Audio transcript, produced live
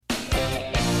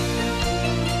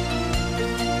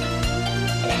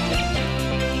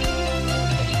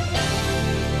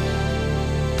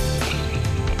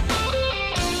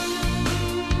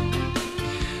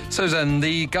So then,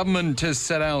 the government has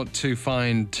set out to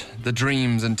find the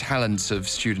dreams and talents of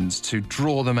students to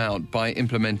draw them out by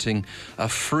implementing a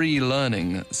free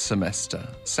learning semester.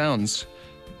 Sounds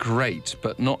great,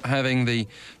 but not having the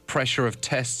pressure of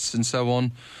tests and so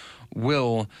on.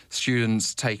 Will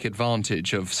students take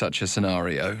advantage of such a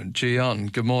scenario?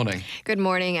 Jooyeon, good morning. Good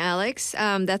morning, Alex.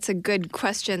 That's a good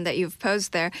question that you've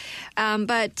posed there.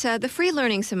 But the free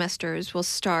learning semesters will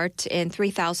start in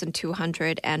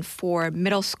 3,204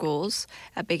 middle schools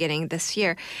beginning this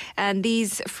year. And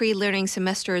these free learning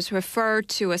semesters refer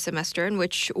to a semester in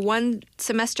which one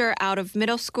semester out of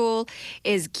middle school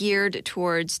is geared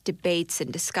towards debates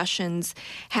and discussions,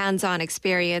 hands-on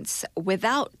experience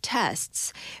without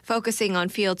tests, focusing on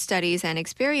field studies and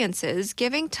experiences,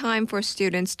 giving time for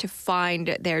students to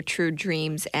find their true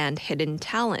dreams and hidden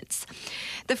talents.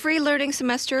 The free learning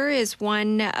semester is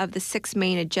one of the 6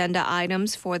 main agenda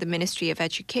items for the Ministry of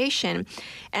Education.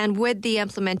 And with the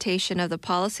implementation of the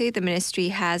policy, the ministry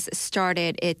has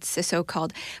started its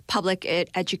so-called public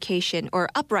education or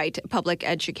upright public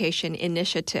education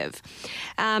initiative.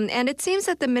 And it seems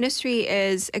that the ministry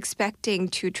is expecting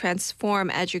to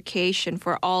transform education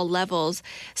for all levels,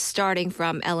 starting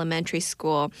from elementary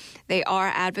school. They are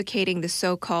advocating the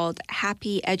so-called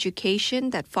happy education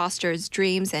that fosters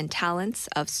dreams and talents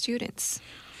of students.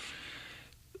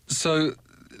 So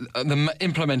the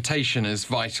implementation is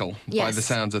vital by the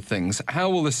sounds of things. How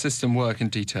will the system work in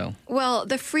detail? Well,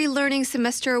 the free learning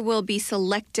semester will be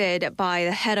selected by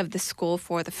the head of the school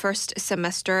for the first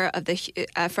semester of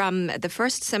from the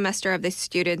first semester of the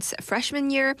students'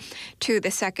 freshman year to the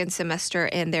second semester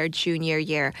in their junior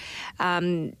year.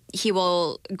 He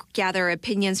will gather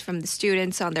opinions from the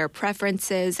students on their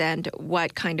preferences and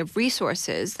what kind of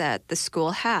resources that the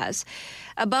school has.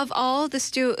 Above all, the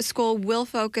school will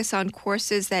focus on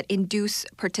courses that induce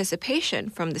participation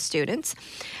from the students,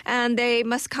 and they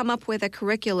must come up with a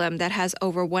curriculum that has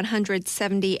over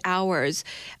 170 hours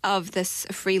of this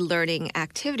free learning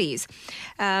activities,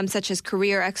 such as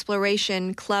career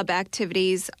exploration, club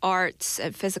activities, arts,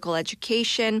 and physical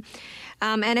education.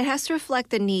 And it has to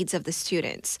reflect the needs of the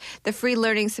students. The free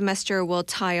learning semester will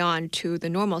tie on to the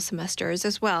normal semesters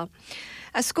as well.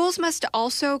 Schools must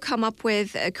also come up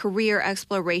with career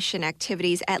exploration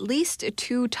activities at least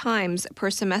 2 times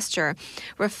per semester,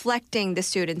 reflecting the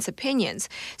students' opinions.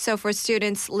 So for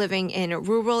students living in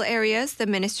rural areas, the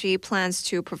ministry plans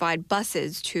to provide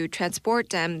buses to transport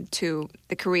them to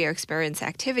the career experience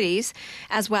activities,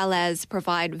 as well as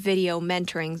provide video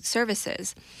mentoring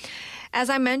services. As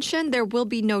I mentioned, there will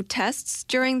be no tests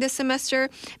during this semester.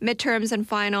 Midterms and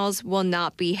finals will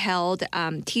not be held.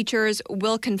 Teachers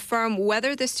will confirm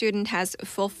whether the student has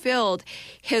fulfilled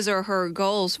his or her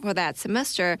goals for that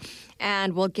semester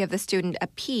and will give the student a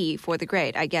P for the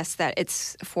grade. I guess that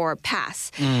it's for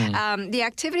pass. The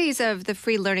activities of the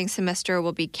free learning semester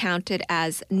will be counted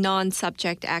as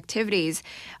non-subject activities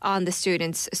on the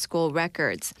students' school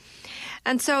records.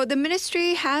 And so the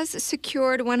ministry has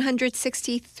secured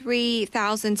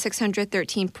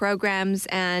 163,613 programs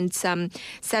and some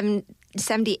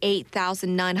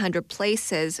 78,900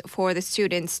 places for the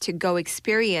students to go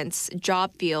experience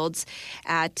job fields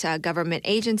at government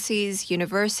agencies,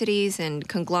 universities, and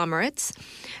conglomerates.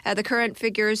 The current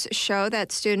figures show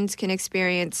that students can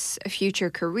experience future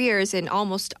careers in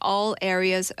almost all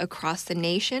areas across the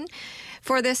nation.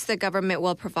 For this, the government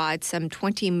will provide some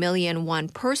 20 million won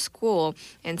per school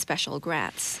in special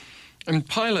grants. And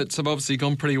pilots have obviously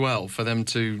gone pretty well for them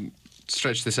to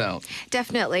stretch this out.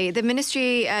 Definitely. The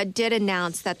ministry did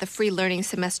announce that the free learning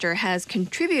semester has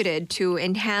contributed to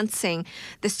enhancing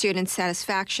the students'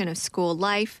 satisfaction of school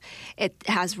life. It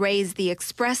has raised the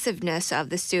expressiveness of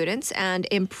the students and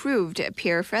improved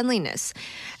peer friendliness.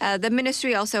 The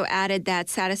ministry also added that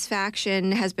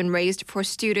satisfaction has been raised for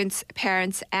students,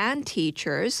 parents, and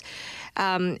teachers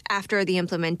after the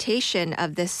implementation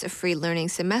of this free learning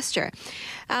semester.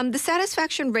 The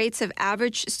satisfaction rates of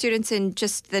average students in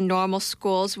just the normal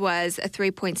schools was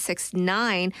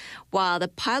 3.69, while the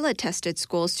pilot-tested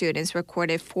school students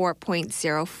recorded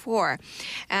 4.04.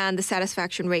 And the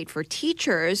satisfaction rate for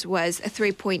teachers was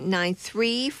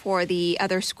 3.93 for the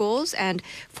other schools and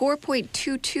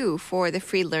 4.22 for the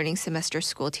free learning semester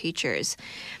school teachers.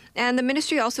 And the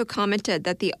ministry also commented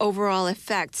that the overall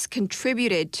effects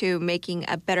contributed to making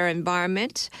a better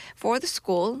environment for the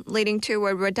school, leading to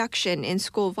a reduction in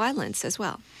school violence as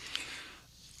well.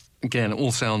 Again, it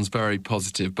all sounds very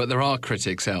positive, but there are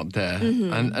critics out there.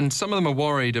 And some of them are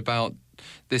worried about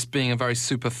this being a very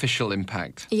superficial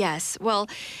impact. Yes. Well,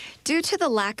 due to the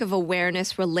lack of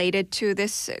awareness related to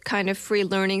this kind of free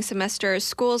learning semester,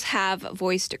 schools have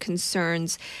voiced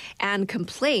concerns and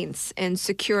complaints in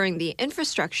securing the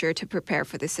infrastructure to prepare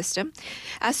for the system.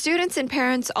 Students and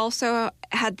parents also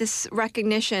had this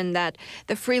recognition that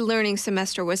the free learning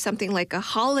semester was something like a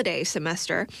holiday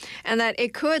semester and that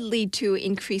it could lead to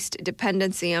increased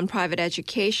dependency on private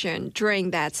education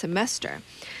during that semester.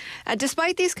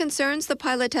 Despite these concerns, the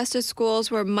pilot-tested schools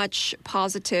were much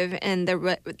positive in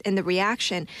the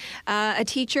reaction. A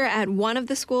teacher at one of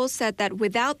the schools said that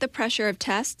without the pressure of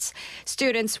tests,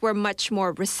 students were much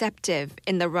more receptive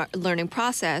in the learning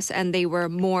process and they were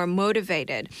more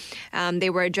motivated. They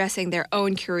were addressing their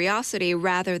own curiosity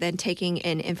rather than taking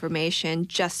in information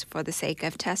just for the sake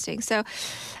of testing. So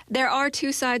there are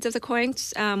two sides of the coin.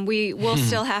 We will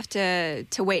still have to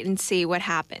wait and see what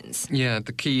happens. Yeah,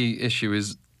 the key issue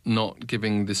is not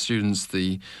giving the students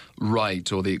the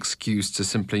right or the excuse to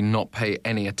simply not pay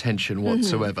any attention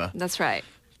whatsoever. That's right.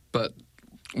 But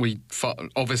we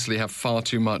obviously have far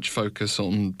too much focus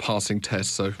on passing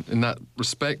tests. So in that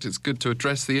respect, it's good to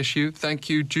address the issue.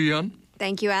 Thank you, Jooyeon.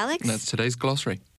 Thank you, Alex. And that's today's Glossary.